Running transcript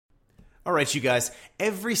All right, you guys,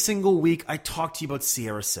 every single week I talk to you about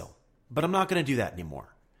SierraSil, but I'm not going to do that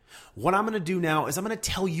anymore. What I'm going to do now is I'm going to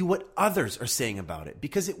tell you what others are saying about it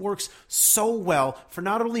because it works so well for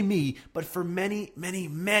not only me, but for many, many,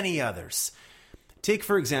 many others. Take,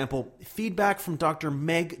 for example, feedback from Dr.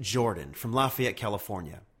 Meg Jordan from Lafayette,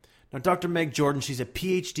 California. Now, Dr. Meg Jordan, she's a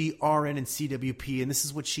PhD RN in CWP, and this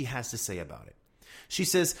is what she has to say about it. She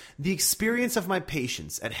says, the experience of my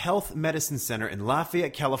patients at Health Medicine Center in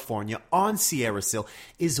Lafayette, California on SierraSil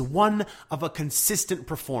is one of a consistent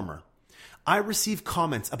performer. I receive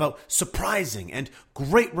comments about surprising and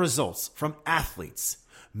great results from athletes,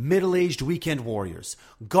 middle-aged weekend warriors,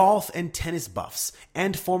 golf and tennis buffs,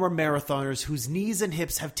 and former marathoners whose knees and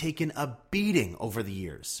hips have taken a beating over the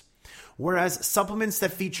years. Whereas supplements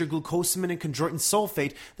that feature glucosamine and chondroitin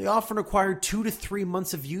sulfate, they often require 2 to 3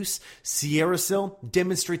 months of use. SierraSil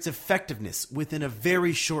demonstrates effectiveness within a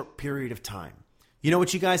very short period of time. You know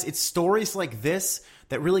what, you guys? It's stories like this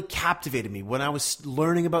that really captivated me when I was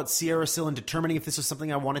learning about SierraSil and determining if this was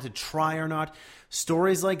something I wanted to try or not.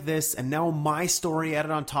 Stories like this, and now my story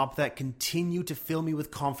added on top of that, continue to fill me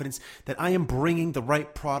with confidence that I am bringing the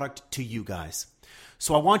right product to you guys.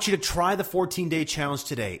 So I want you to try the 14-day challenge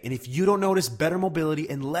today. And if you don't notice better mobility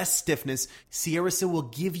and less stiffness, SierraSil will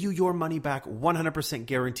give you your money back 100%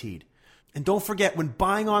 guaranteed. And don't forget, when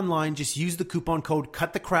buying online, just use the coupon code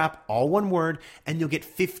CUTTHECRAP, all one word, and you'll get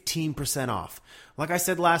 15% off. Like I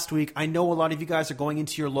said last week, I know a lot of you guys are going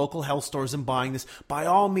into your local health stores and buying this. By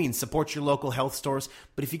all means, support your local health stores.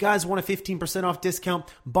 But if you guys want a 15% off discount,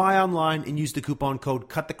 buy online and use the coupon code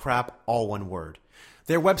CUTTHECRAP, all one word.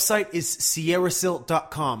 Their website is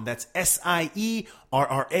SierraSil.com. That's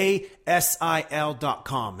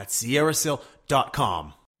SierraSil.com. That's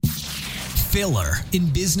SierraSil.com. Filler in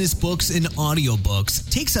business books and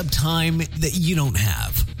audiobooks takes up time that you don't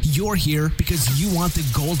have. You're here because you want the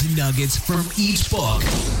golden nuggets from each book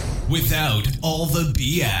without all the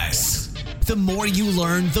BS. The more you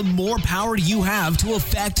learn, the more power you have to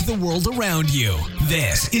affect the world around you.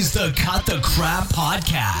 This is the Cut the Crap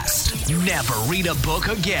Podcast. Never read a book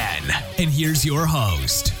again. And here's your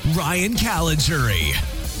host, Ryan Caligiuri.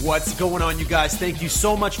 What's going on, you guys? Thank you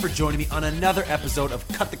so much for joining me on another episode of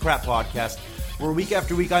Cut the Crap Podcast, where week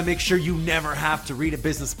after week I make sure you never have to read a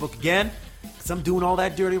business book again, because I'm doing all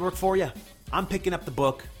that dirty work for you. I'm picking up the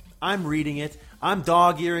book, I'm reading it, I'm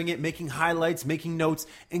dog-earing it, making highlights, making notes,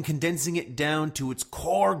 and condensing it down to its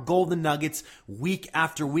core golden nuggets week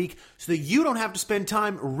after week so that you don't have to spend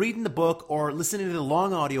time reading the book or listening to the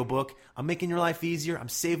long audiobook. I'm making your life easier. I'm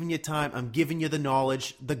saving you time. I'm giving you the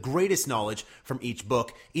knowledge, the greatest knowledge from each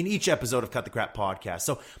book in each episode of Cut the Crap Podcast.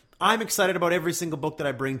 So I'm excited about every single book that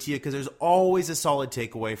I bring to you because there's always a solid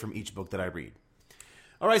takeaway from each book that I read.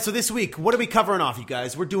 All right, so this week, what are we covering off, you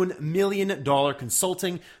guys? We're doing $1 Million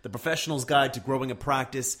Consulting, The Professional's Guide to Growing a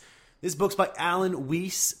Practice. This book's by Alan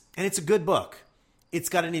Weiss, and it's a good book. It's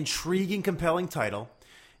got an intriguing, compelling title.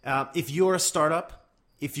 If you're a startup,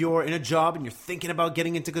 if you're in a job and you're thinking about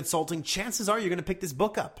getting into consulting, chances are you're going to pick this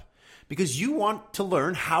book up because you want to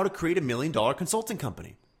learn how to create $1 million consulting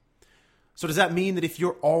company. So does that mean that if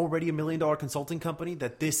you're already $1 million consulting company,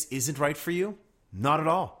 that this isn't right for you? Not at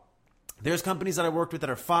all. There's companies that I worked with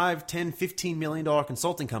that are $5, $10, $15 million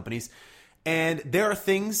consulting companies, and there are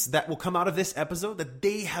things that will come out of this episode that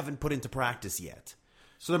they haven't put into practice yet.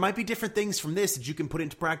 So there might be different things from this that you can put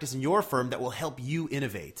into practice in your firm that will help you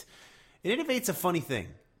innovate. And innovate's a funny thing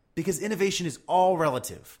because innovation is all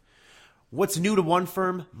relative. What's new to one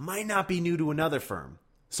firm might not be new to another firm.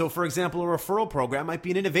 So for example, a referral program might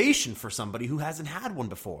be an innovation for somebody who hasn't had one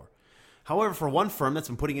before. However, for one firm that's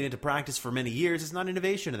been putting it into practice for many years, it's not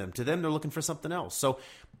innovation to them. To them, they're looking for something else. So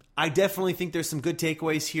I definitely think there's some good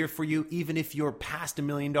takeaways here for you, even if you're past $1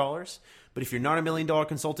 million. But if you're not $1 million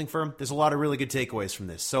consulting firm, there's a lot of really good takeaways from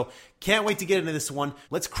this. So can't wait to get into this one.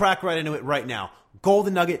 Let's crack right into it right now.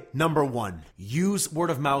 Golden nugget number 1, use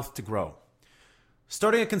word of mouth to grow.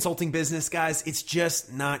 Starting a consulting business, guys, it's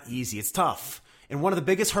just not easy. It's tough. And one of the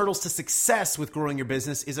biggest hurdles to success with growing your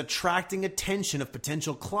business is attracting attention of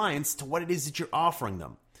potential clients to what it is that you're offering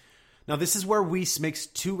them. Now, this is where Weiss makes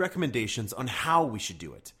 2 recommendations on how we should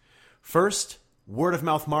do it. First, word of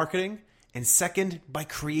mouth marketing, and second, by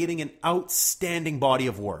creating an outstanding body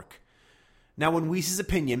of work. Now, in Weiss's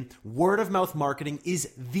opinion, word of mouth marketing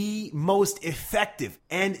is the most effective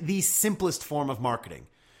and the simplest form of marketing.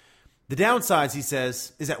 The downsides, he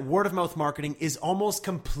says, is that word of mouth marketing is almost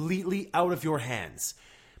completely out of your hands.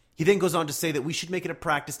 He then goes on to say that we should make it a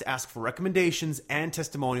practice to ask for recommendations and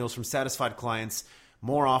testimonials from satisfied clients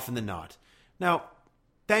more often than not. Now,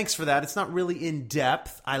 thanks for that. It's not really in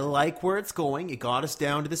depth. I like where it's going. It got us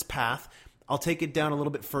down to this path. I'll take it down a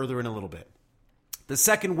little bit further in a little bit. The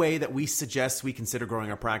second way that we suggest we consider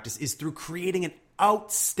growing our practice is through creating an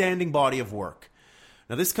outstanding body of work.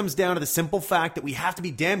 Now, this comes down to the simple fact that we have to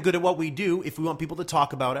be damn good at what we do if we want people to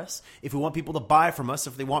talk about us, if we want people to buy from us,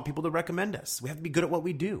 if they want people to recommend us. We have to be good at what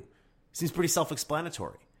we do. Seems pretty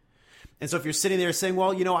self-explanatory. And so if you're sitting there saying,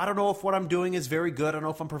 well, I don't know if what I'm doing is very good. I don't know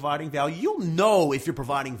if I'm providing value. You'll know if you're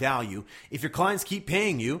providing value if your clients keep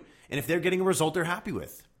paying you and if they're getting a result they're happy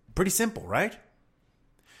with. Pretty simple, right?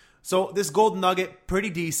 So this golden nugget, pretty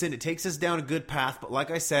decent. It takes us down a good path. But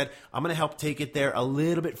like I said, I'm going to help take it there a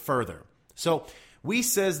little bit further. So we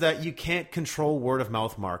says that you can't control word of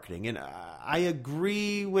mouth marketing. And I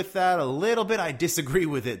agree with that a little bit. I disagree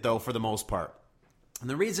with it, though, for the most part. And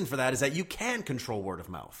the reason for that is that you can control word of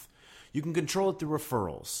mouth. You can control it through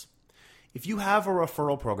referrals. If you have a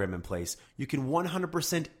referral program in place, you can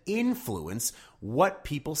 100% influence what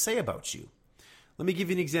people say about you. Let me give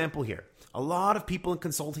you an example here. A lot of people in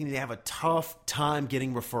consulting, they have a tough time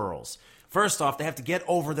getting referrals. First off, they have to get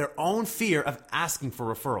over their own fear of asking for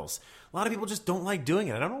referrals. A lot of people just don't like doing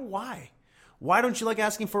it. I don't know why. Why don't you like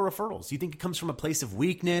asking for referrals? You think it comes from a place of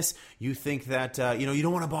weakness? You think that you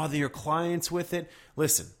don't want to bother your clients with it?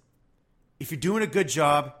 Listen, if you're doing a good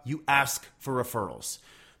job, you ask for referrals.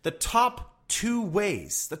 The top two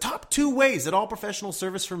ways that all professional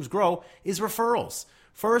service firms grow is referrals.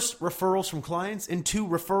 First, referrals from clients, and two,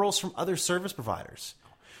 referrals from other service providers.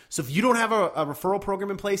 So if you don't have a referral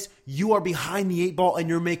program in place, you are behind the eight ball and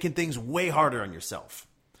you're making things way harder on yourself.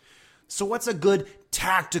 So what's a good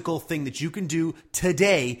tactical thing that you can do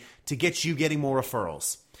today to get you getting more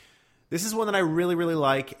referrals? This is one that I really, really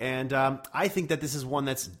like, and I think that this is one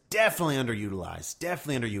that's definitely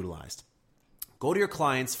underutilized. Go to your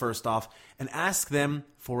clients first off and ask them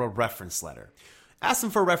for a reference letter. Ask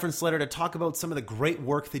them for a reference letter to talk about some of the great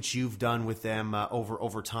work that you've done with them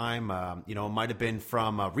over time. It might have been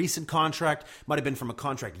from a recent contract, might have been from a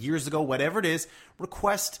contract years ago, whatever it is.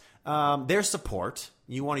 Request their support.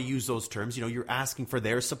 You want to use those terms. You're asking for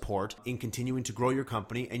their support in continuing to grow your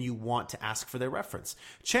company, and you want to ask for their reference.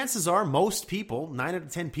 Chances are most people, 9 out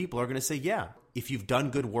of 10 people, are going to say, yeah. If you've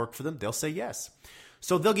done good work for them, they'll say yes.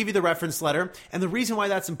 So they'll give you the reference letter. And the reason why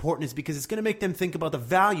that's important is because it's going to make them think about the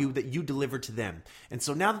value that you deliver to them. And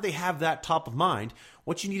so now that they have that top of mind,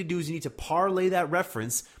 what you need to do is you need to parlay that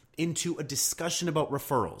reference into a discussion about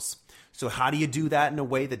referrals. So how do you do that in a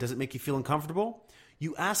way that doesn't make you feel uncomfortable?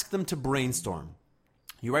 You ask them to brainstorm.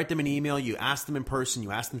 You write them an email, you ask them in person, you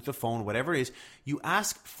ask them to the phone, whatever it is. You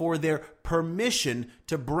ask for their permission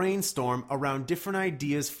to brainstorm around different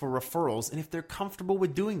ideas for referrals and if they're comfortable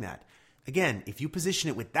with doing that. Again, if you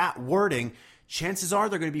position it with that wording, chances are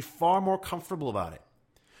they're going to be far more comfortable about it.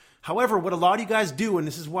 However, what a lot of you guys do, and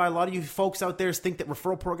this is why a lot of you folks out there think that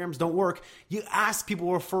referral programs don't work, you ask people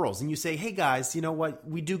referrals and you say, hey guys, you know what?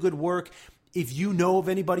 We do good work. If you know of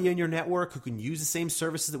anybody in your network who can use the same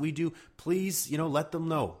services that we do, please, let them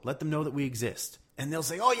know. Let them know that we exist. And they'll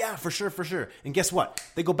say, oh yeah, for sure. And guess what?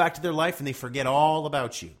 They go back to their life and they forget all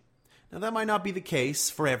about you. Now, that might not be the case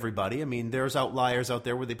for everybody. I mean, there's outliers out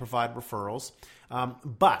there where they provide referrals.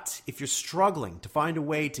 But if you're struggling to find a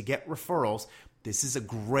way to get referrals, this is a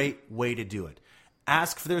great way to do it.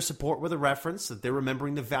 Ask for their support with a reference so that they're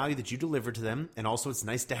remembering the value that you deliver to them. And also, it's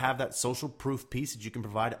nice to have that social proof piece that you can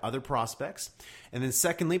provide to other prospects. And then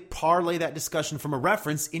secondly, parlay that discussion from a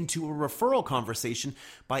reference into a referral conversation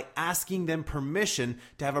by asking them permission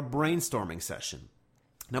to have a brainstorming session.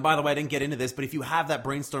 Now, by the way, I didn't get into this, but if you have that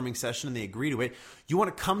brainstorming session and they agree to it, you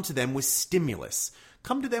want to come to them with stimulus.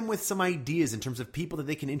 Come to them with some ideas in terms of people that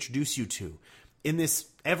they can introduce you to. In this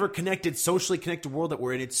ever-connected, socially connected world that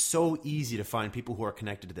we're in, it's so easy to find people who are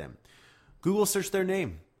connected to them. Google search their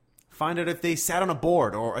name. Find out if they sat on a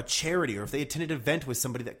board or a charity or if they attended an event with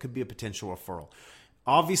somebody that could be a potential referral.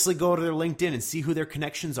 Obviously, go to their LinkedIn and see who their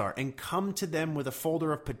connections are and come to them with a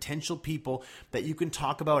folder of potential people that you can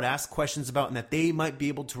talk about, ask questions about, and that they might be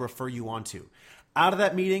able to refer you on to. Out of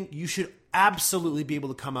that meeting, you should absolutely be able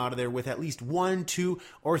to come out of there with at least 1, 2,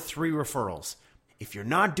 or 3 referrals. If you're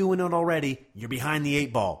not doing it already, you're behind the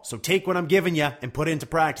 8 ball. So take what I'm giving you and put it into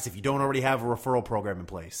practice if you don't already have a referral program in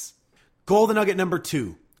place. Golden nugget number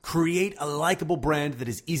 2, create a likable brand that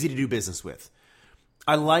is easy to do business with.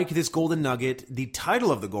 I like this golden nugget, the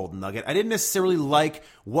title of the golden nugget. I didn't necessarily like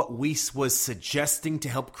what Weiss was suggesting to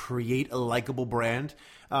help create a likable brand.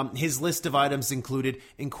 His list of items included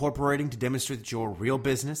incorporating to demonstrate that you're a real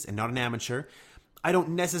business and not an amateur. I don't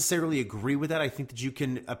necessarily agree with that. I think that you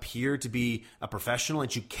can appear to be a professional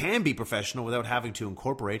and you can be professional without having to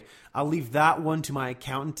incorporate. I'll leave that one to my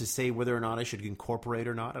accountant to say whether or not I should incorporate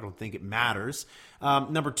or not. I don't think it matters.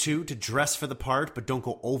 Number 2, to dress for the part, but don't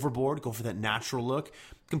go overboard. Go for that natural look.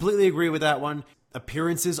 Completely agree with that one.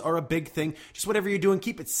 Appearances are a big thing. Just whatever you're doing,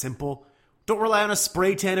 keep it simple. Don't rely on a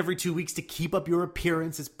spray tan every 2 weeks to keep up your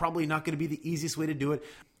appearance. It's probably not going to be the easiest way to do it.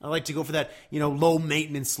 I like to go for that, low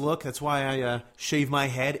maintenance look. That's why I shave my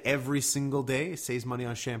head every single day. It saves money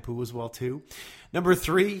on shampoo as well too. Number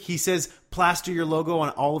 3, he says plaster your logo on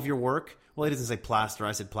all of your work. Well, he doesn't say plaster.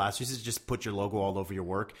 I said plaster. He says just put your logo all over your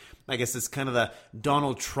work. I guess it's kind of the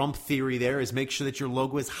Donald Trump theory there, is make sure that your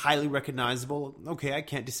logo is highly recognizable. Okay, I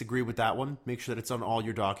can't disagree with that one. Make sure that it's on all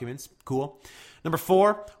your documents. Cool. Number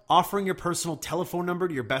 4, offering your personal telephone number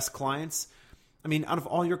to your best clients. I mean, out of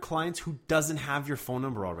all your clients, who doesn't have your phone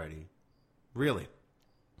number already? Really?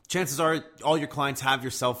 Chances are all your clients have your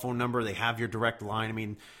cell phone number. They have your direct line. I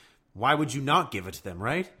mean, why would you not give it to them,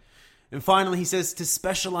 right? And finally, he says to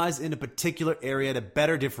specialize in a particular area to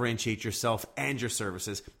better differentiate yourself and your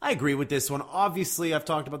services. I agree with this one. Obviously, I've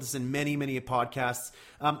talked about this in many, many podcasts.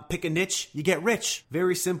 Pick a niche, you get rich.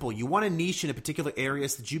 Very simple. You want a niche in a particular area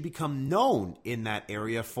so that you become known in that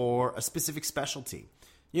area for a specific specialty.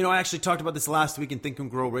 I actually talked about this last week in Think and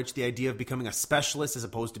Grow Rich, the idea of becoming a specialist as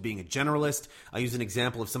opposed to being a generalist. I use an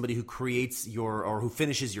example of somebody who creates who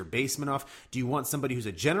finishes your basement off. Do you want somebody who's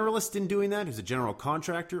a generalist in doing that, who's a general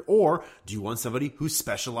contractor? Or do you want somebody who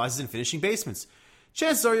specializes in finishing basements?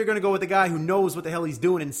 Chances are you're going to go with the guy who knows what the hell he's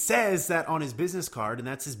doing and says that on his business card, and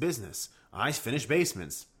that's his business. I finish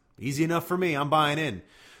basements. Easy enough for me. I'm buying in.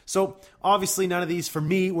 So obviously none of these for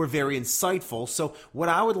me were very insightful. So what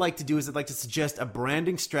I would like to do is I'd like to suggest a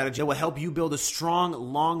branding strategy that will help you build a strong,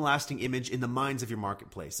 long-lasting image in the minds of your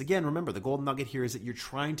marketplace. Again, remember, the golden nugget here is that you're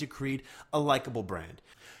trying to create a likable brand.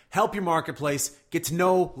 Help your marketplace get to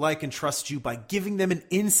know, like, and trust you by giving them an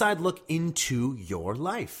inside look into your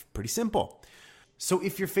life. Pretty simple. So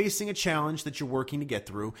if you're facing a challenge that you're working to get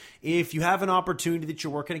through, if you have an opportunity that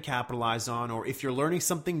you're working to capitalize on, or if you're learning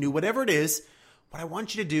something new, whatever it is, what I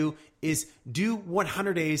want you to do is do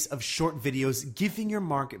 100 days of short videos giving your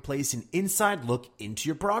marketplace an inside look into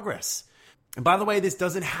your progress. And by the way, this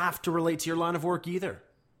doesn't have to relate to your line of work either.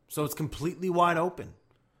 So it's completely wide open.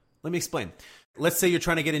 Let me explain. Let's say you're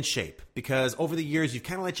trying to get in shape because over the years you've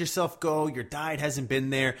kind of let yourself go. Your diet hasn't been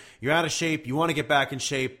there. You're out of shape. You want to get back in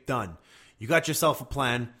shape. Done. You got yourself a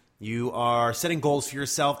plan. You are setting goals for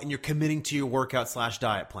yourself and you're committing to your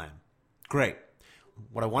workout/diet plan. Great.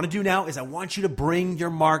 What I want to do now is I want you to bring your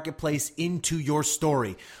marketplace into your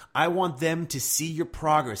story. I want them to see your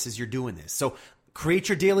progress as you're doing this. So create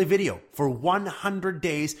your daily video for 100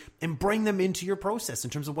 days and bring them into your process in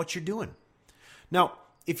terms of what you're doing. Now,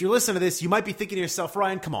 if you're listening to this, you might be thinking to yourself,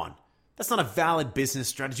 Ryan, come on. That's not a valid business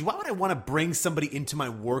strategy. Why would I want to bring somebody into my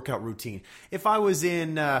workout routine? If I was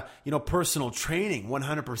in, personal training,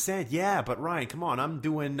 100%, yeah, but Ryan, come on. I'm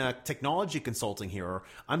doing technology consulting here, or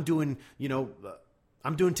I'm doing,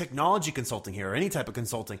 I'm doing technology consulting here, or any type of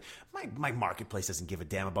consulting. My marketplace doesn't give a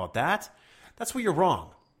damn about that. That's where you're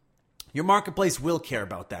wrong. Your marketplace will care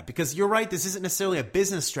about that because you're right. This isn't necessarily a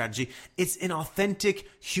business strategy. It's an authentic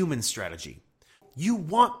human strategy. You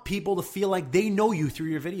want people to feel like they know you through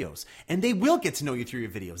your videos, and they will get to know you through your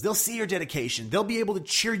videos. They'll see your dedication. They'll be able to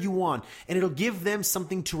cheer you on, and it'll give them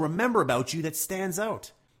something to remember about you that stands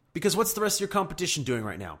out. Because what's the rest of your competition doing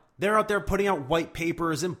right now? They're out there putting out white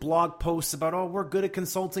papers and blog posts about, oh, we're good at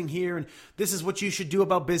consulting here, and this is what you should do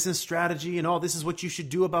about business strategy, and oh, this is what you should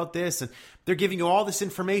do about this, and they're giving you all this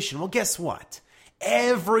information. Well, guess what?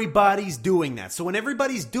 Everybody's doing that. So when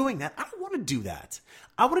everybody's doing that, I don't want to do that.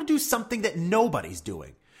 I want to do something that nobody's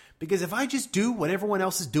doing. Because if I just do what everyone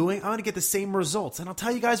else is doing, I'm going to get the same results. And I'll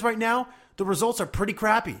tell you guys right now, the results are pretty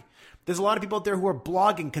crappy. There's a lot of people out there who are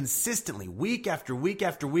blogging consistently week after week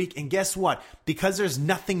after week. And guess what? Because there's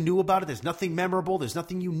nothing new about it, there's nothing memorable, there's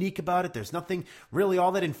nothing unique about it, there's nothing really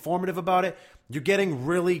all that informative about it, you're getting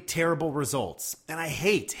really terrible results. And I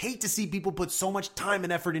hate to see people put so much time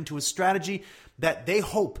and effort into a strategy that they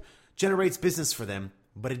hope generates business for them,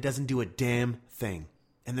 but it doesn't do a damn thing.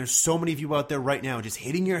 And there's so many of you out there right now just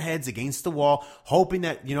hitting your heads against the wall, hoping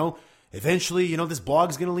that, eventually, this blog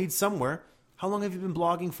is going to lead somewhere. How long have you been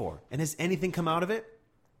blogging for? And has anything come out of it?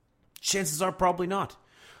 Chances are probably not.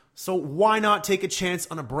 So why not take a chance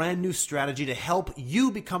on a brand new strategy to help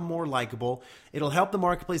you become more likable? It'll help the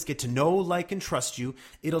marketplace get to know, like, and trust you.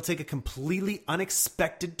 It'll take a completely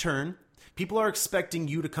unexpected turn. People are expecting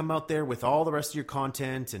you to come out there with all the rest of your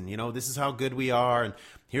content and, this is how good we are and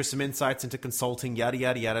here's some insights into consulting, yada,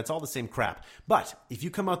 yada, yada. It's all the same crap. But if you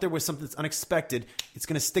come out there with something that's unexpected, it's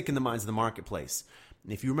going to stick in the minds of the marketplace.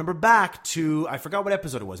 And if you remember back to, I forgot what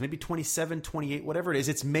episode it was, maybe 27, 28, whatever it is,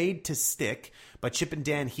 it's Made to Stick by Chip and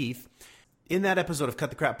Dan Heath. In that episode of Cut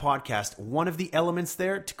the Crap Podcast, one of the elements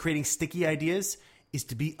there to creating sticky ideas is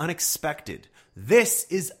to be unexpected. This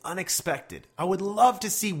is unexpected. I would love to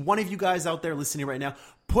see one of you guys out there listening right now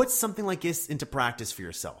put something like this into practice for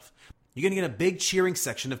yourself. You're going to get a big cheering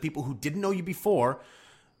section of people who didn't know you before,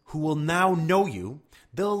 who will now know you,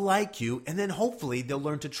 they'll like you, and then hopefully they'll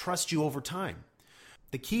learn to trust you over time.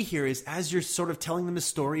 The key here is as you're sort of telling them a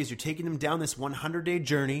story, as you're taking them down this 100-day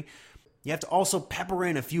journey, you have to also pepper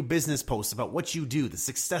in a few business posts about what you do, the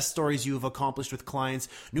success stories you have accomplished with clients,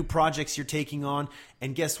 new projects you're taking on,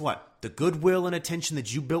 and guess what? The goodwill and attention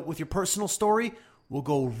that you built with your personal story will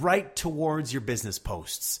go right towards your business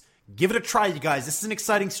posts. Give it a try, you guys. This is an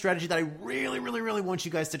exciting strategy that I really, really, really want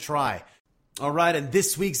you guys to try. All right, and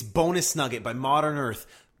this week's bonus nugget by Modern Earth.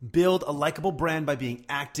 Build a likable brand by being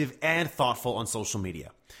active and thoughtful on social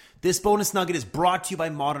media. This bonus nugget is brought to you by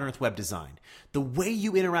Modern Earth Web Design. The way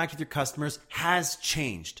you interact with your customers has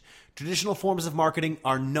changed. Traditional forms of marketing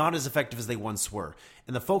are not as effective as they once were.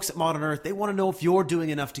 And the folks at Modern Earth, they want to know if you're doing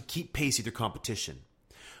enough to keep pace with your competition.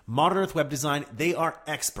 Modern Earth Web Design, they are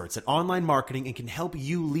experts at online marketing and can help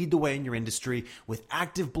you lead the way in your industry with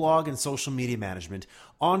active blog and social media management,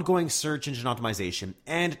 ongoing search engine optimization,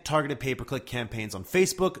 and targeted pay-per-click campaigns on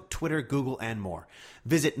Facebook, Twitter, Google, and more.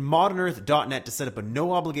 Visit modernearth.net to set up a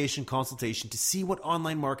no-obligation consultation to see what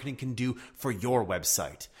online marketing can do for your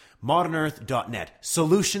website. modernearth.net,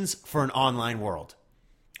 solutions for an online world.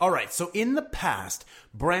 All right, so in the past,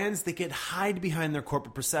 brands, they could hide behind their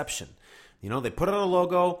corporate perception. They put out a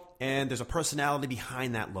logo and there's a personality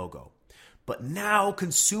behind that logo. But now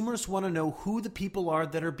consumers want to know who the people are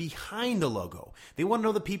that are behind the logo. They want to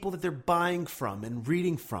know the people that they're buying from and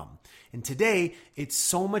reading from. And today, it's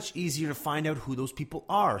so much easier to find out who those people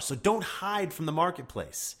are. So don't hide from the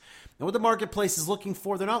marketplace. And what the marketplace is looking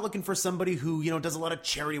for, they're not looking for somebody who, does a lot of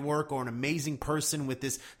charity work or an amazing person with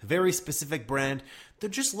this very specific brand. They're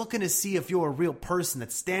just looking to see if you're a real person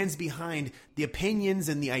that stands behind the opinions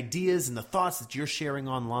and the ideas and the thoughts that you're sharing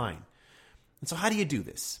online. And so how do you do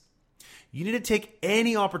this? You need to take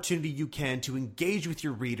any opportunity you can to engage with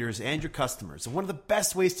your readers and your customers. And one of the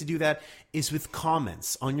best ways to do that is with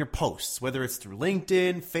comments on your posts, whether it's through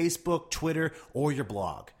LinkedIn, Facebook, Twitter, or your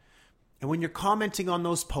blog. And when you're commenting on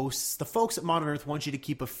those posts, the folks at Modern Earth want you to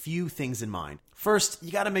keep a few things in mind. First,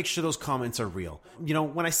 you got to make sure those comments are real.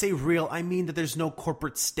 When I say real, I mean that there's no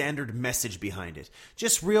corporate standard message behind it.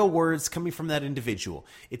 Just real words coming from that individual.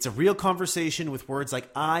 It's a real conversation with words like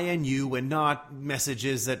I and you and not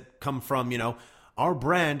messages that come from, our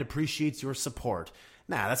brand appreciates your support.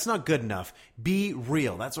 Nah, that's not good enough. Be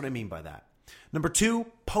real. That's what I mean by that. Number 2,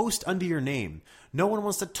 post under your name. No one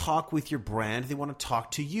wants to talk with your brand. They want to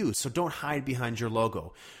talk to you. So don't hide behind your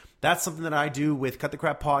logo. That's something that I do with Cut the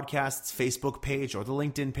Crap Podcast's Facebook page or the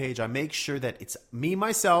LinkedIn page. I make sure that it's me,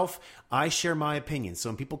 myself. I share my opinions. So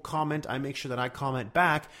when people comment, I make sure that I comment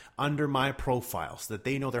back under my profile so that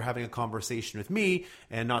they know they're having a conversation with me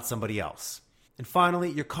and not somebody else. And finally,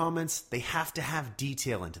 your comments, they have to have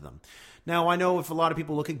detail into them. Now, I know if a lot of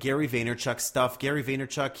people look at Gary Vaynerchuk's stuff, Gary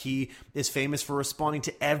Vaynerchuk, he is famous for responding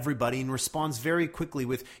to everybody and responds very quickly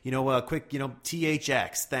with, a quick,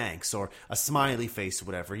 THX, thanks, or a smiley face or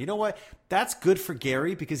whatever. You know what? That's good for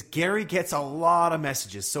Gary because Gary gets a lot of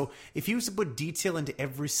messages. So if he was to put detail into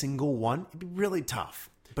every single one, it'd be really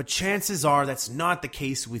tough. But chances are that's not the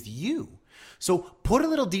case with you. So put a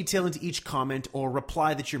little detail into each comment or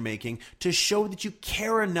reply that you're making to show that you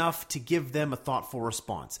care enough to give them a thoughtful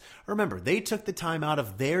response. Remember, they took the time out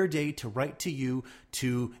of their day to write to you,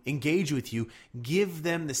 to engage with you. Give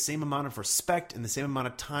them the same amount of respect and the same amount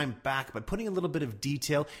of time back by putting a little bit of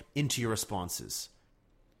detail into your responses.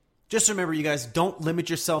 Just remember, you guys, don't limit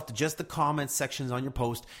yourself to just the comments sections on your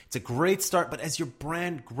post. It's a great start, but as your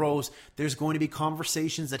brand grows, there's going to be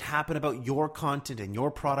conversations that happen about your content and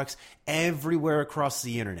your products everywhere across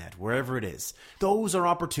the internet, wherever it is. Those are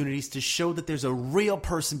opportunities to show that there's a real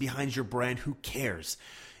person behind your brand who cares.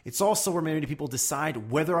 It's also where many people decide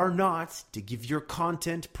whether or not to give your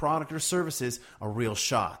content, product, or services a real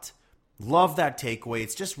shot. Love that takeaway.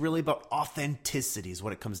 It's just really about authenticity is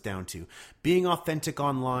what it comes down to. Being authentic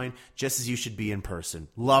online just as you should be in person.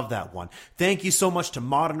 Love that one. Thank you so much to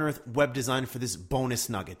Modern Earth Web Design for this bonus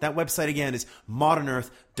nugget. That website again is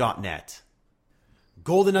modernearth.net.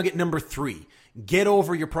 Golden nugget number 3. Get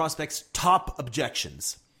over your prospects' top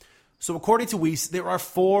objections. So according to Weiss, there are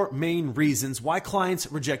 4 main reasons why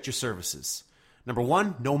clients reject your services. Number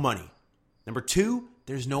 1, no money. Number 2,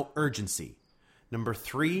 there's no urgency. Number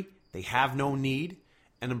 3, they have no need.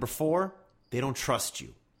 And number 4, they don't trust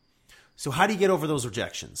you. So how do you get over those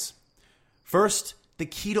rejections? First, the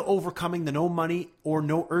key to overcoming the no money or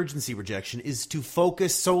no urgency rejection is to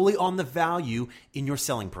focus solely on the value in your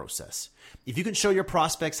selling process. If you can show your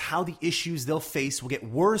prospects how the issues they'll face will get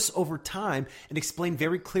worse over time and explain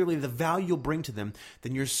very clearly the value you'll bring to them,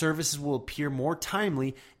 then your services will appear more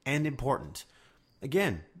timely and important.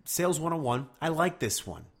 Again, Sales 101, I like this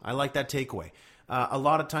one. I like that takeaway. A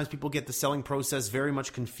lot of times people get the selling process very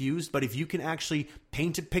much confused, but if you can actually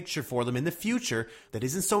paint a picture for them in the future that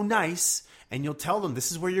isn't so nice, and you'll tell them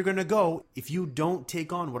this is where you're going to go, if you don't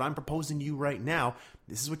take on what I'm proposing to you right now,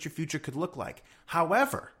 this is what your future could look like.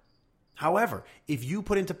 However, if you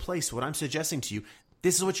put into place what I'm suggesting to you,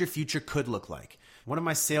 this is what your future could look like. One of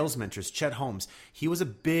my sales mentors, Chet Holmes, he was a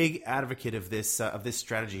big advocate of this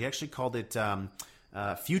strategy. He actually called it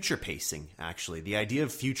future pacing, actually. The idea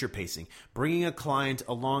of future pacing, bringing a client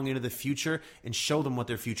along into the future and show them what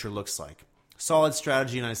their future looks like. Solid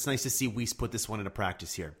strategy, and it's nice to see Weiss put this one into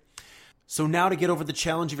practice here. So now to get over the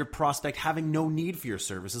challenge of your prospect having no need for your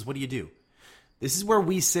services, what do? This is where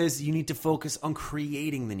Weiss says you need to focus on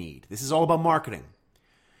creating the need. This is all about marketing.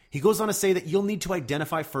 He goes on to say that you'll need to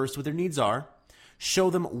identify first what their needs are, show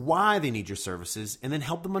them why they need your services, and then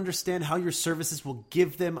help them understand how your services will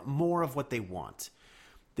give them more of what they want.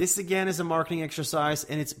 This, again, is a marketing exercise,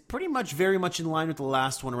 and it's pretty much very much in line with the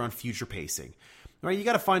last one around future pacing. Right? You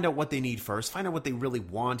got to find out what they need first. Find out what they really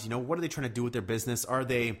want. What are they trying to do with their business? Are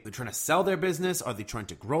they trying to sell their business? Are they trying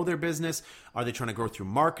to grow their business? Are they trying to grow through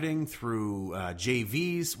marketing, through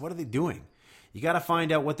JVs? What are they doing? You got to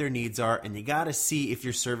find out what their needs are, and you got to see if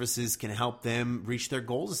your services can help them reach their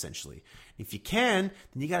goals, essentially. If you can,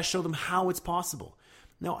 then you got to show them how it's possible.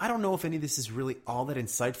 Now, I don't know if any of this is really all that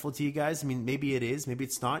insightful to you guys. I mean, maybe it is, maybe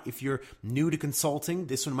it's not. If you're new to consulting,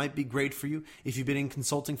 this one might be great for you. If you've been in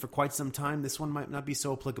consulting for quite some time, this one might not be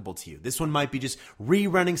so applicable to you. This one might be just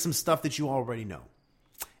rerunning some stuff that you already know.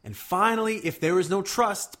 And finally, if there is no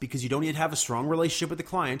trust because you don't yet have a strong relationship with the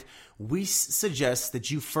client, we suggest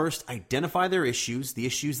that you first identify their issues, the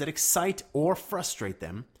issues that excite or frustrate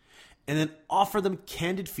them, and then offer them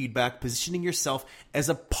candid feedback, positioning yourself as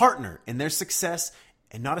a partner in their success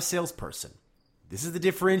and not a salesperson. This is the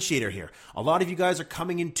differentiator here. A lot of you guys are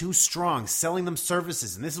coming in too strong, selling them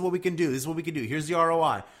services, and this is what we can do. This is what we can do. Here's the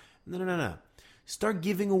ROI. No. Start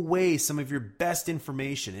giving away some of your best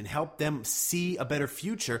information and help them see a better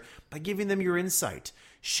future by giving them your insight.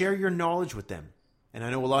 Share your knowledge with them. And I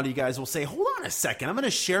know a lot of you guys will say, hold on a second, I'm going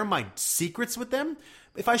to share my secrets with them.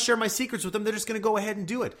 If I share my secrets with them, they're just going to go ahead and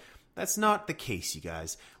do it. That's not the case, you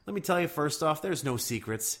guys. Let me tell you first off, there's no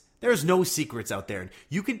secrets. There's no secrets out there.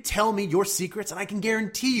 You can tell me your secrets, and I can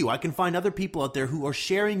guarantee you I can find other people out there who are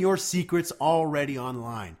sharing your secrets already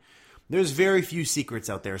online. There's very few secrets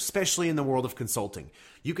out there, especially in the world of consulting.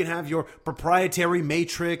 You can have your proprietary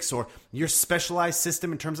matrix or your specialized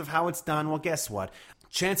system in terms of how it's done. Well, guess what?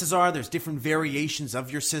 Chances are there's different variations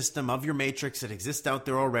of your system, of your matrix that exist out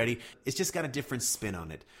there already. It's just got a different spin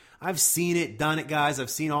on it. I've seen it, done it, guys.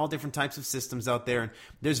 I've seen all different types of systems out there, and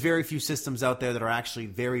there's very few systems out there that are actually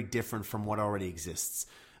very different from what already exists.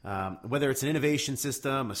 Whether it's an innovation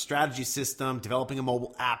system, a strategy system, developing a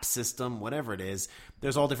mobile app system, whatever it is,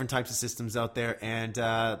 there's all different types of systems out there, and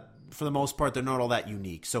for the most part, they're not all that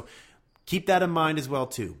unique. So keep that in mind as well,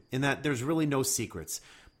 too, in that there's really no secrets.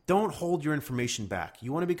 Don't hold your information back.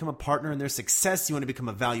 You want to become a partner in their success. You want to become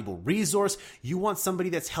a valuable resource. You want somebody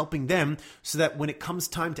that's helping them so that when it comes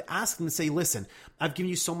time to ask them to say, listen, I've given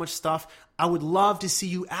you so much stuff. I would love to see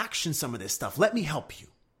you action some of this stuff. Let me help you.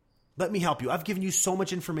 Let me help you. I've given you so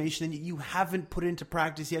much information and you haven't put it into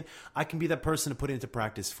practice yet. I can be that person to put it into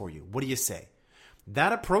practice for you. What do you say?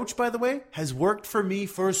 That approach, by the way, has worked for me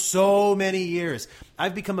for so many years.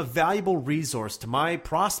 I've become a valuable resource to my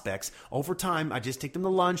prospects over time. I just take them to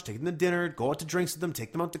lunch, take them to dinner, go out to drinks with them,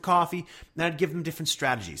 take them out to coffee, and I'd give them different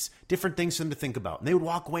strategies, different things for them to think about. And they would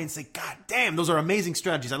walk away and say, God damn, those are amazing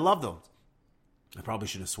strategies. I love those. I probably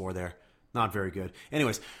shouldn't have swore there. Not very good.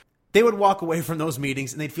 Anyways, they would walk away from those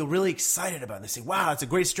meetings and they'd feel really excited about it. They say, wow, that's a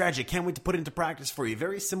great strategy. I can't wait to put it into practice for you.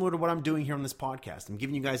 Very similar to what I'm doing here on this podcast. I'm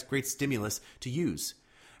giving you guys great stimulus to use.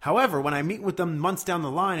 However, when I meet with them months down the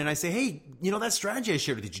line and I say, hey, that strategy I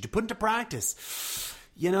shared with you, did you put into practice?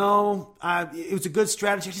 It was a good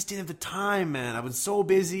strategy. I just didn't have the time, man. I was so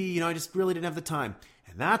busy. I just really didn't have the time.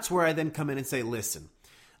 And that's where I then come in and say, listen,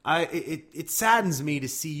 It saddens me to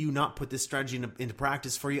see you not put this strategy into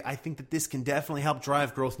practice for you. I think that this can definitely help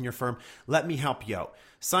drive growth in your firm. Let me help you out.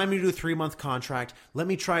 Sign me to a 3-month contract. Let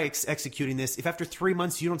me try executing this. If after 3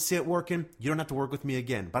 months you don't see it working, you don't have to work with me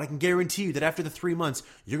again. But I can guarantee you that after the 3 months,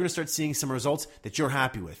 you're going to start seeing some results that you're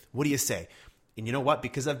happy with. What do you say? And you know what?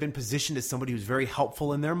 Because I've been positioned as somebody who's very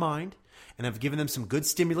helpful in their mind, and I've given them some good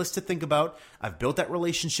stimulus to think about, I've built that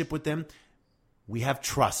relationship with them, we have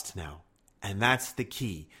trust now. And that's the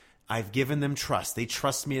key. I've given them trust. They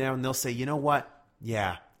trust me now, and they'll say, you know what?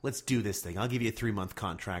 Yeah, let's do this thing. I'll give you a 3-month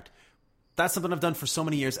contract. That's something I've done for so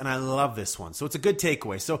many years, and I love this one. So it's a good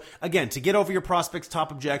takeaway. So again, to get over your prospects' top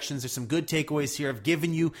objections, there's some good takeaways here. I've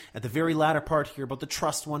given you at the very latter part here about the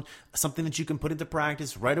trust one, something that you can put into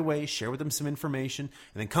practice right away, share with them some information,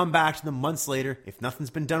 and then come back to them months later. If nothing's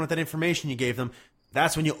been done with that information you gave them,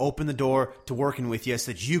 that's when you open the door to working with you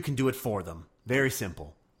so that you can do it for them. Very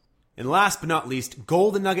simple. And last but not least,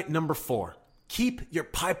 golden nugget number 4. Keep your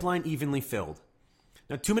pipeline evenly filled.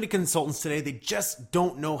 Now, too many consultants today, they just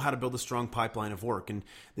don't know how to build a strong pipeline of work. And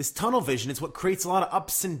this tunnel vision is what creates a lot of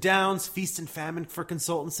ups and downs, feast and famine for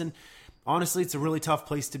consultants. And honestly, it's a really tough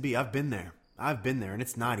place to be. I've been there, and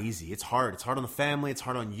it's not easy. It's hard. It's hard on the family. It's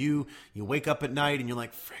hard on you. You wake up at night and you're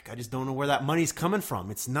like, frick, I just don't know where that money's coming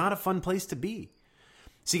from. It's not a fun place to be.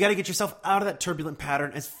 So you got to get yourself out of that turbulent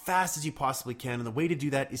pattern as fast as you possibly can. And the way to do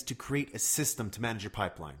that is to create a system to manage your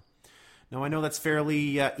pipeline. Now, I know that's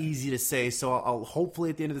fairly easy to say, so I'll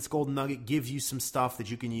hopefully at the end of this golden nugget give you some stuff that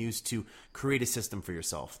you can use to create a system for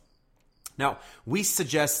yourself. Now, we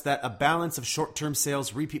suggest that a balance of short-term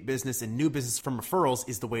sales, repeat business, and new business from referrals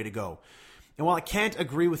is the way to go. And while I can't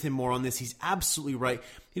agree with him more on this, he's absolutely right.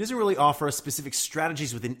 He doesn't really offer us specific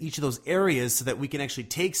strategies within each of those areas so that we can actually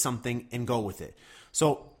take something and go with it.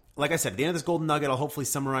 So, like I said, at the end of this golden nugget, I'll hopefully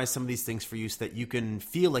summarize some of these things for you so that you can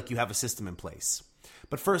feel like you have a system in place.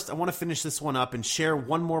 But first, I want to finish this one up and share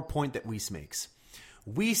one more point that Weiss makes.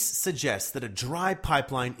 Weiss suggests that a dry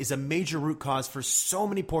pipeline is a major root cause for so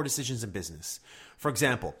many poor decisions in business. For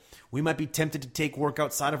example, we might be tempted to take work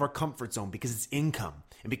outside of our comfort zone because it's income.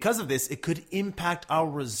 And because of this, it could impact our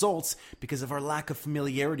results because of our lack of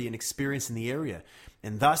familiarity and experience in the area.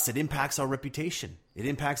 And thus, it impacts our reputation. It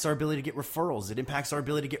impacts our ability to get referrals. It impacts our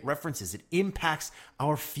ability to get references. It impacts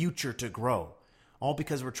our future to grow. All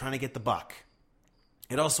because we're trying to get the buck.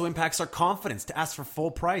 It also impacts our confidence to ask for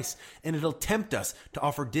full price, and it'll tempt us to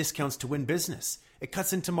offer discounts to win business. It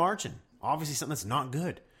cuts into margin, obviously something that's not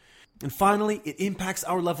good. And finally, it impacts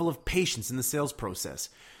our level of patience in the sales process.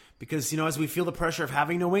 Because, as we feel the pressure of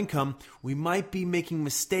having no income, we might be making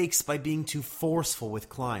mistakes by being too forceful with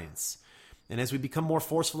clients. And as we become more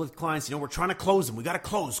forceful with clients, we're trying to close them. We got to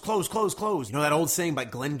close. That old saying by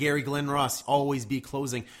Glenn Ross, always be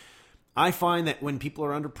closing. I find that when people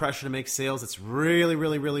are under pressure to make sales, it's really,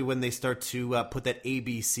 really, really when they start to put that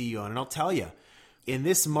ABC on. And I'll tell you, in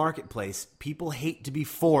this marketplace, people hate to be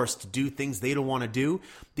forced to do things they don't want to do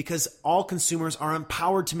because all consumers are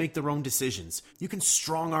empowered to make their own decisions. You can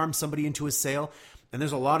strong arm somebody into a sale, and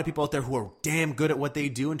there's a lot of people out there who are damn good at what they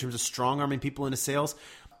do in terms of strong arming people into sales.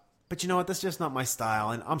 But you know what? That's just not my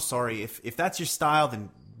style. And I'm sorry, if that's your style, then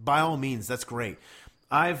by all means, that's great.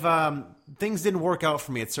 Things didn't work out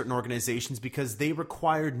for me at certain organizations because they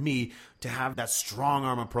required me to have that strong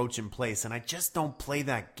arm approach in place. And I just don't play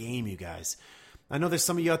that game, you guys. I know there's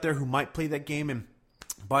some of you out there who might play that game, and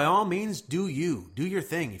by all means, do your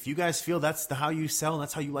thing. If you guys feel that's how you sell and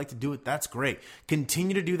that's how you like to do it, that's great.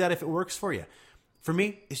 Continue to do that if it works for you. For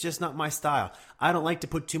me, it's just not my style. I don't like to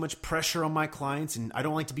put too much pressure on my clients, and I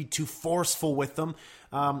don't like to be too forceful with them.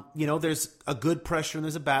 There's a good pressure and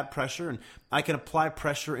there's a bad pressure, and I can apply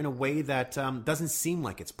pressure in a way that doesn't seem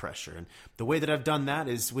like it's pressure. And the way that I've done that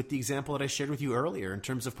is with the example that I shared with you earlier in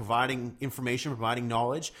terms of providing information, providing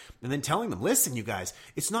knowledge, and then telling them, listen, you guys,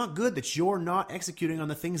 it's not good that you're not executing on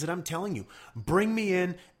the things that I'm telling you. Bring me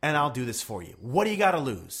in and I'll do this for you. What do you got to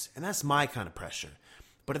lose? And that's my kind of pressure.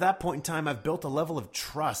 But at that point in time, I've built a level of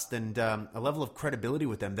trust and a level of credibility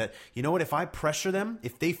with them that, you know what, if I pressure them,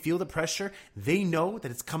 if they feel the pressure, they know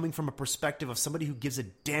that it's coming from a perspective of somebody who gives a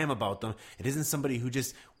damn about them. It isn't somebody who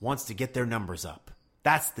just wants to get their numbers up.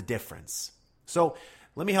 That's the difference. So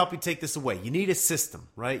let me help you take this away. You need a system,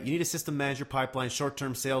 right? You need a system to manage your pipeline,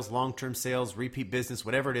 short-term sales, long-term sales, repeat business,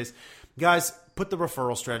 whatever it is. Guys, put the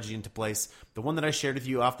referral strategy into place. The one that I shared with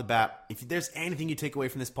you off the bat. If there's anything you take away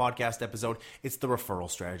from this podcast episode, it's the referral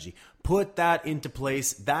strategy. Put that into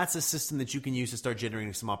place. That's a system that you can use to start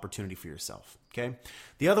generating some opportunity for yourself. Okay.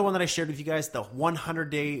 The other one that I shared with you guys, the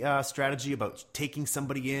 100-day strategy about taking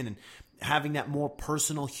somebody in and having that more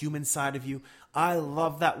personal human side of you. I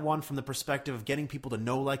love that one from the perspective of getting people to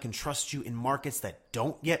know, like, and trust you in markets that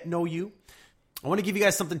don't yet know you. I want to give you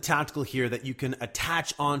guys something tactical here that you can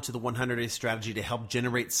attach onto the 100-day strategy to help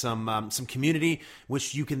generate some community,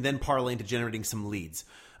 which you can then parlay into generating some leads.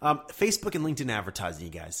 Facebook and LinkedIn advertising,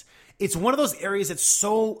 you guys. It's one of those areas that's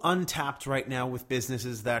so untapped right now with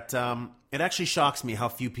businesses that it actually shocks me how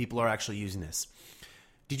few people are actually using this.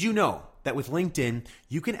 Did you know that with LinkedIn,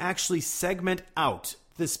 you can actually segment out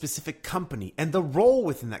the specific company and the role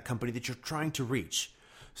within that company that you're trying to reach?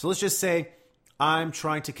 So let's just say I'm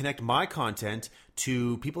trying to connect my content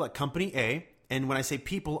to people at company A. And when I say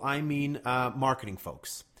people, I mean marketing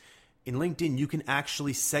folks. In LinkedIn, you can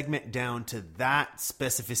actually segment down to that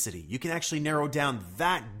specificity. You can actually narrow down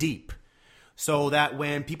that deep so that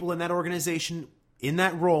when people in that organization, in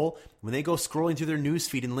that role, when they go scrolling through their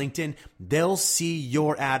newsfeed in LinkedIn, they'll see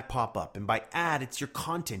your ad pop up. And by ad, it's your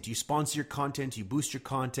content. You sponsor your content, you boost your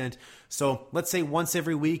content. So let's say once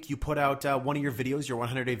every week you put out one of your videos, your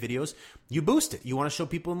 100-day videos, you boost it. You want to show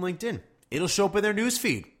people in LinkedIn. It'll show up in their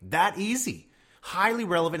newsfeed. That easy. Highly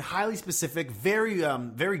relevant, highly specific, very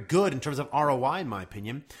good in terms of ROI, in my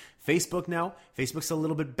opinion. Facebook now, Facebook's a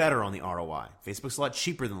little bit better on the ROI. Facebook's a lot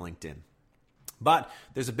cheaper than LinkedIn. But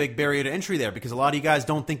there's a big barrier to entry there because a lot of you guys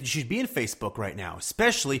don't think you should be in Facebook right now,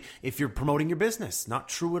 especially if you're promoting your business. Not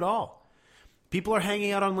true at all. People are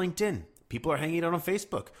hanging out on LinkedIn. People are hanging out on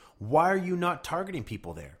Facebook. Why are you not targeting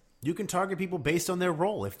people there? You can target people based on their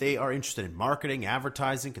role. If they are interested in marketing,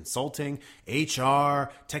 advertising, consulting, HR,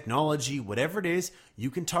 technology, whatever it is, you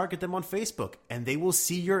can target them on Facebook and they will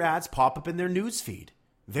see your ads pop up in their newsfeed.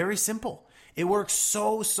 Very simple. It works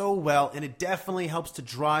so well, and it definitely helps to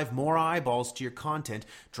drive more eyeballs to your content,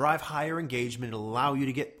 drive higher engagement, and allow you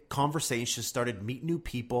to get conversations started, meet new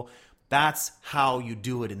people. That's how you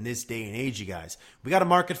do it in this day and age, you guys. We got a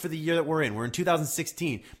market for the year that we're in. We're in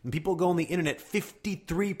 2016. When people go on the internet,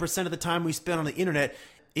 53% of the time we spend on the internet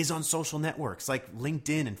is on social networks like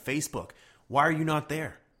LinkedIn and Facebook. Why are you not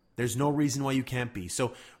there? There's no reason why you can't be.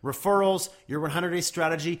 So referrals, your 100-day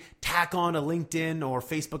strategy, tack on a LinkedIn or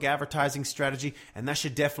Facebook advertising strategy, and that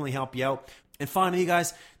should definitely help you out. And finally, you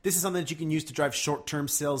guys, this is something that you can use to drive short-term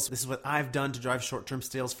sales. This is what I've done to drive short-term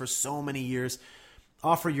sales for so many years.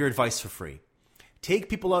 Offer your advice for free. Take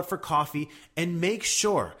people out for coffee and make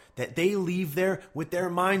sure that they leave there with their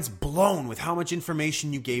minds blown with how much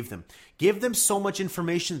information you gave them. Give them so much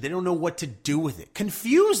information they don't know what to do with it.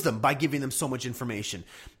 Confuse them by giving them so much information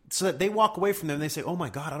so that they walk away from there and they say, oh my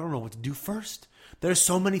God, I don't know what to do first. There's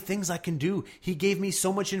so many things I can do. He gave me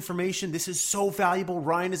so much information. This is so valuable.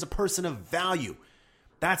 Ryan is a person of value.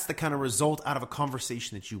 That's the kind of result out of a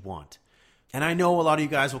conversation that you want. And I know a lot of you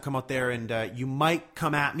guys will come out there and you might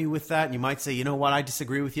come at me with that. And you might say, you know what, I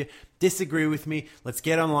disagree with you. Disagree with me. Let's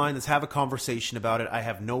get online. Let's have a conversation about it. I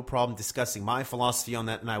have no problem discussing my philosophy on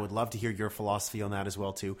that. And I would love to hear your philosophy on that as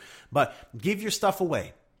well too. But give your stuff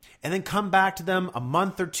away. And then come back to them a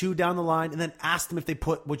month or two down the line and then ask them if they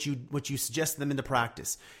put what you suggested them into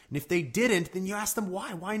practice. And if they didn't, then you ask them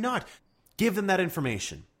why. Why not? Give them that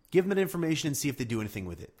information. Give them that information and see if they do anything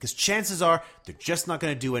with it. Because chances are they're just not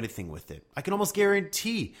going to do anything with it. I can almost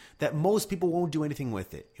guarantee that most people won't do anything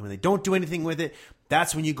with it. And when they don't do anything with it,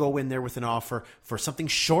 that's when you go in there with an offer for something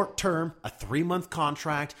short term, a 3-month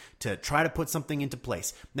contract to try to put something into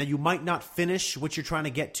place. Now, you might not finish what you're trying to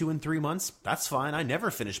get to in 3 months. That's fine. I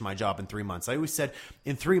never finished my job in 3 months. I always said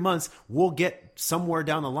in 3 months, we'll get somewhere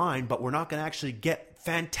down the line, but we're not going to actually get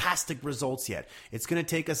fantastic results yet. It's going to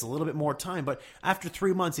take us a little bit more time. But after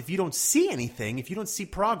 3 months, if you don't see anything, if you don't see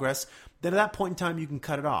progress, then at that point in time, you can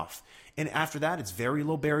cut it off. And after that, it's very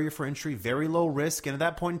low barrier for entry, very low risk. And at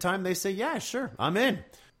that point in time, they say, yeah, sure, I'm in.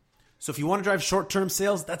 So if you want to drive short-term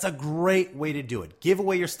sales, that's a great way to do it. Give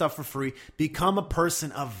away your stuff for free, become a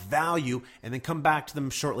person of value, and then come back to them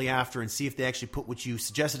shortly after and see if they actually put what you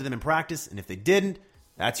suggested to them in practice. And if they didn't,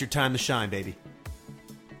 that's your time to shine, baby.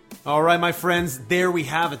 All right, my friends, there we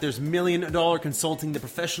have it. There's $1 Million Consulting, the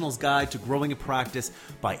Professional's Guide to Growing a Practice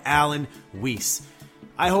by Alan Weiss.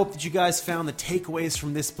 I hope that you guys found the takeaways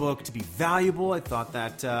from this book to be valuable. I thought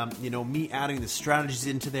that, me adding the strategies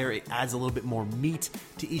into there, it adds a little bit more meat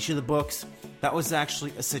to each of the books. That was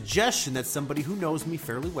actually a suggestion that somebody who knows me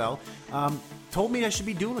fairly well told me I should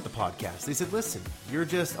be doing with the podcast. They said, listen, you're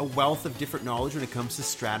just a wealth of different knowledge when it comes to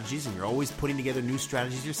strategies, and you're always putting together new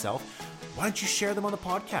strategies yourself. Why don't you share them on the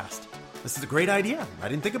podcast? this is a great idea. I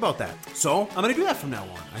didn't think about that. So I'm going to do that from now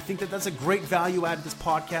on. I think that that's a great value add to this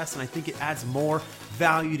podcast, and I think it adds more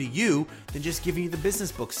value to you than just giving you the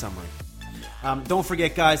business book summary. Don't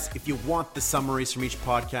forget, guys, if you want the summaries from each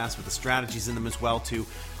podcast with the strategies in them as well, too,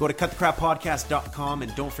 go to cutthecrappodcast.com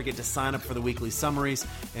and don't forget to sign up for the weekly summaries,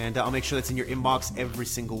 and I'll make sure that's in your inbox every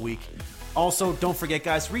single week. Also, don't forget,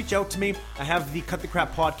 guys, reach out to me. I have the Cut the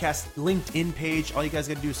Crap Podcast LinkedIn page. All you guys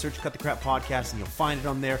got to do is search Cut the Crap Podcast, and you'll find it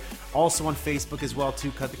on there. Also on Facebook as well,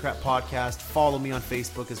 too, Cut the Crap Podcast. Follow me on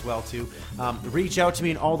Facebook as well, too. Reach out to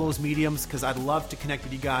me in all those mediums because I'd love to connect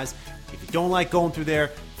with you guys. If you don't like going through there,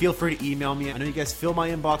 feel free to email me. I know you guys fill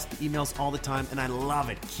my inbox with emails all the time, and I love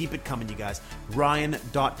it. Keep it coming, you guys.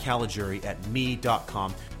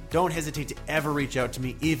 Ryan.Caligiuri@me.com. Don't hesitate to ever reach out to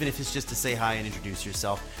me, even if it's just to say hi and introduce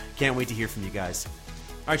yourself. Can't wait to hear from you guys.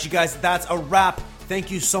 All right, you guys, that's a wrap.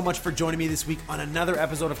 Thank you so much for joining me this week on another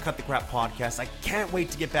episode of Cut the Crap Podcast. I can't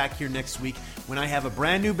wait to get back here next week when I have a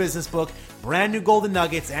brand new business book, brand new golden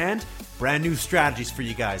nuggets, and brand new strategies for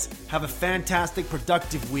you guys. Have a fantastic,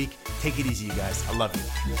 productive week. Take it easy, you guys. I love you.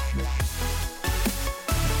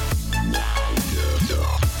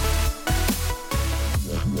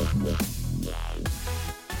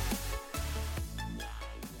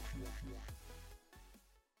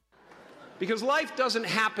 Because life doesn't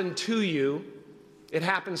happen to you, it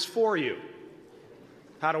happens for you.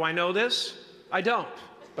 How do I know this? I don't,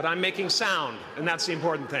 but I'm making sound, and that's the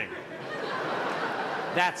important thing.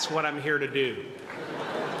 That's what I'm here to do.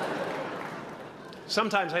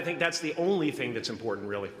 Sometimes I think that's the only thing that's important,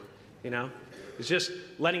 really, It's just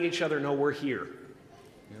letting each other know we're here.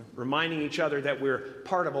 Reminding each other that we're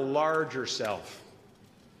part of a larger self.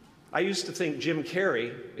 I used to think Jim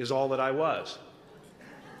Carrey is all that I was.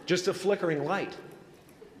 Just a flickering light,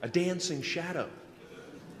 a dancing shadow,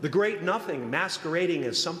 the great nothing masquerading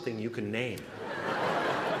as something you can name.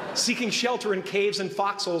 Seeking shelter in caves and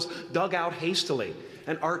foxholes dug out hastily,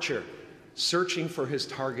 an archer searching for his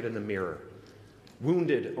target in the mirror,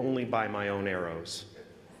 wounded only by my own arrows,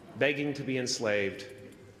 begging to be enslaved,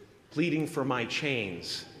 pleading for my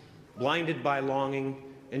chains, blinded by longing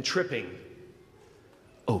and tripping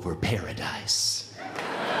over paradise.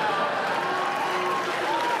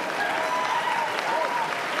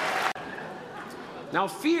 Now,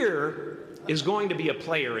 fear is going to be a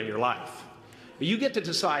player in your life, but you get to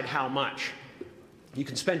decide how much. You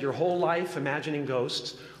can spend your whole life imagining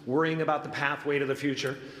ghosts, worrying about the pathway to the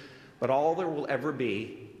future, but all there will ever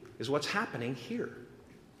be is what's happening here,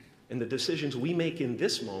 and the decisions we make in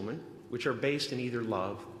this moment, which are based in either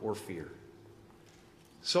love or fear.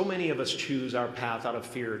 So many of us choose our path out of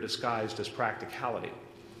fear disguised as practicality.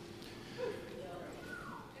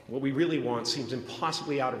 What we really want seems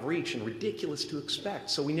impossibly out of reach and ridiculous to expect,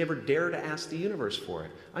 so we never dare to ask the universe for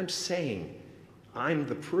it. I'm saying I'm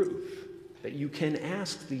the proof that you can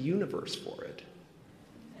ask the universe for it.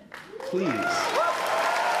 Please.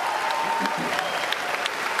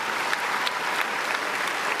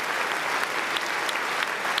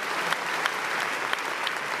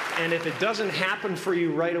 And if it doesn't happen for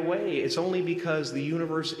you right away, it's only because the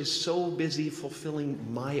universe is so busy fulfilling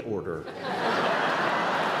my order.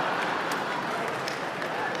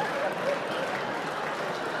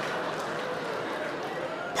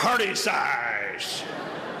 Party size!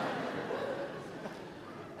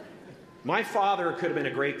 My father could have been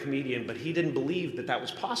a great comedian, but he didn't believe that that was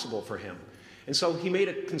possible for him. And so he made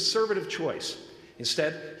a conservative choice.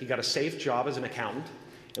 Instead, he got a safe job as an accountant.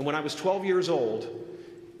 And when I was 12 years old,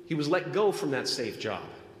 he was let go from that safe job.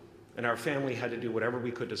 And our family had to do whatever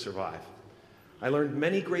we could to survive. I learned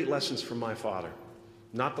many great lessons from my father,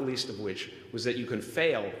 not the least of which was that you can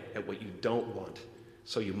fail at what you don't want.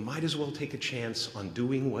 So you might as well take a chance on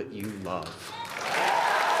doing what you love.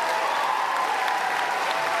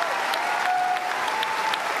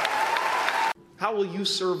 How will you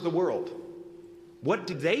serve the world? What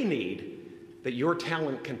do they need that your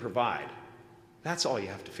talent can provide? That's all you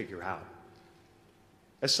have to figure out.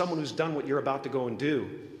 As someone who's done what you're about to go and do,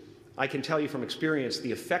 I can tell you from experience,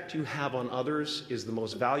 the effect you have on others is the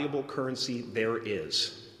most valuable currency there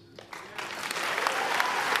is.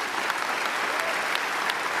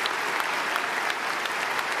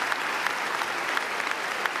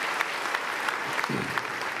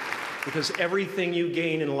 Because everything you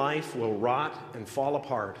gain in life will rot and fall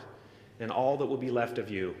apart, and all that will be left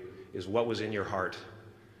of you is what was in your heart.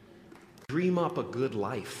 Dream up a good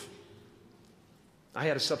life. I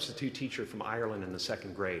had a substitute teacher from Ireland in the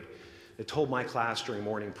 2nd grade that told my class during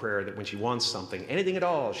morning prayer that when she wants something, anything at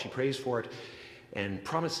all, she prays for it and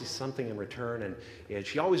promises something in return, and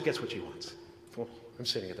she always gets what she wants. Well, I'm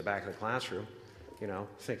sitting at the back of the classroom,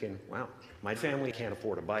 thinking, wow, my family can't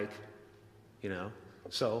afford a bike. you know.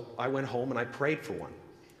 So I went home and I prayed for one.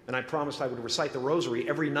 And I promised I would recite the rosary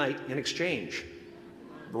every night in exchange.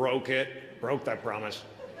 Broke that promise.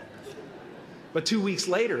 But 2 weeks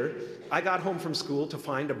later, I got home from school to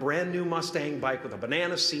find a brand new Mustang bike with a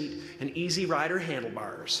banana seat and Easy Rider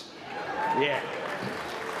handlebars. Yeah.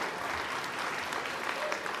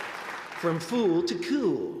 From fool to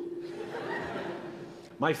cool.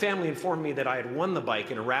 My family informed me that I had won the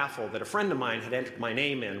bike in a raffle that a friend of mine had entered my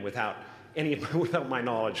name in without my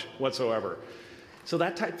knowledge whatsoever. So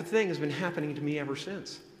that type of thing has been happening to me ever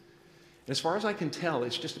since. And as far as I can tell,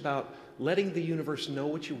 it's just about letting the universe know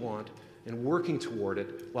what you want and working toward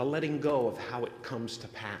it while letting go of how it comes to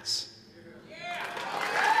pass.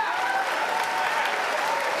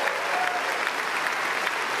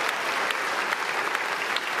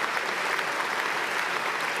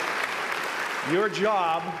 Your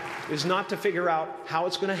job is not to figure out how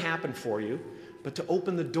it's going to happen for you, but to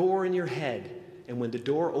open the door in your head. And when the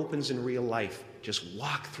door opens in real life, just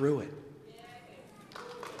walk through it.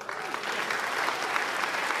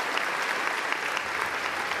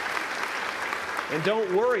 And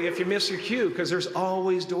don't worry if you miss your cue, because there's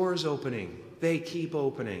always doors opening. They keep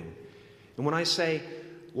opening. And when I say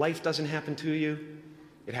life doesn't happen to you,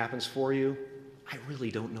 it happens for you, I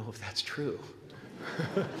really don't know if that's true.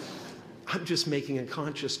 I'm just making a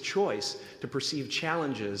conscious choice to perceive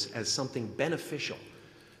challenges as something beneficial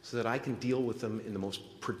so that I can deal with them in the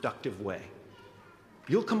most productive way.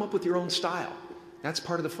 You'll come up with your own style. That's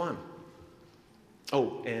part of the fun.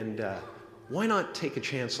 Oh, and why not take a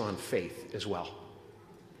chance on faith as well?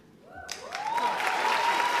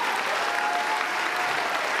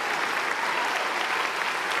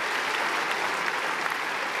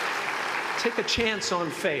 Take a chance on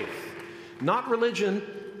faith. Not religion,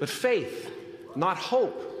 but faith. Not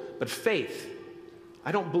hope, but faith.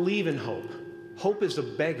 I don't believe in hope. Hope is a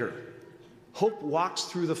beggar. Hope walks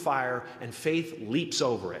through the fire, and faith leaps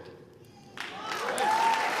over it.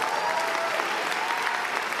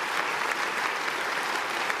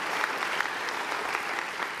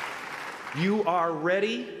 You are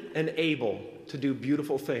ready and able to do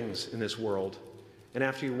beautiful things in this world. And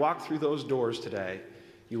after you walk through those doors today,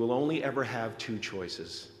 you will only ever have two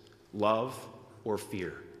choices: love or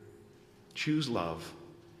fear. Choose love,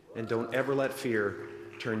 and don't ever let fear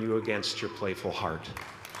turn you against your playful heart.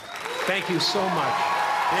 Thank you so much.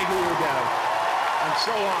 Thank you, Odell. I'm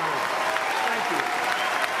so honored.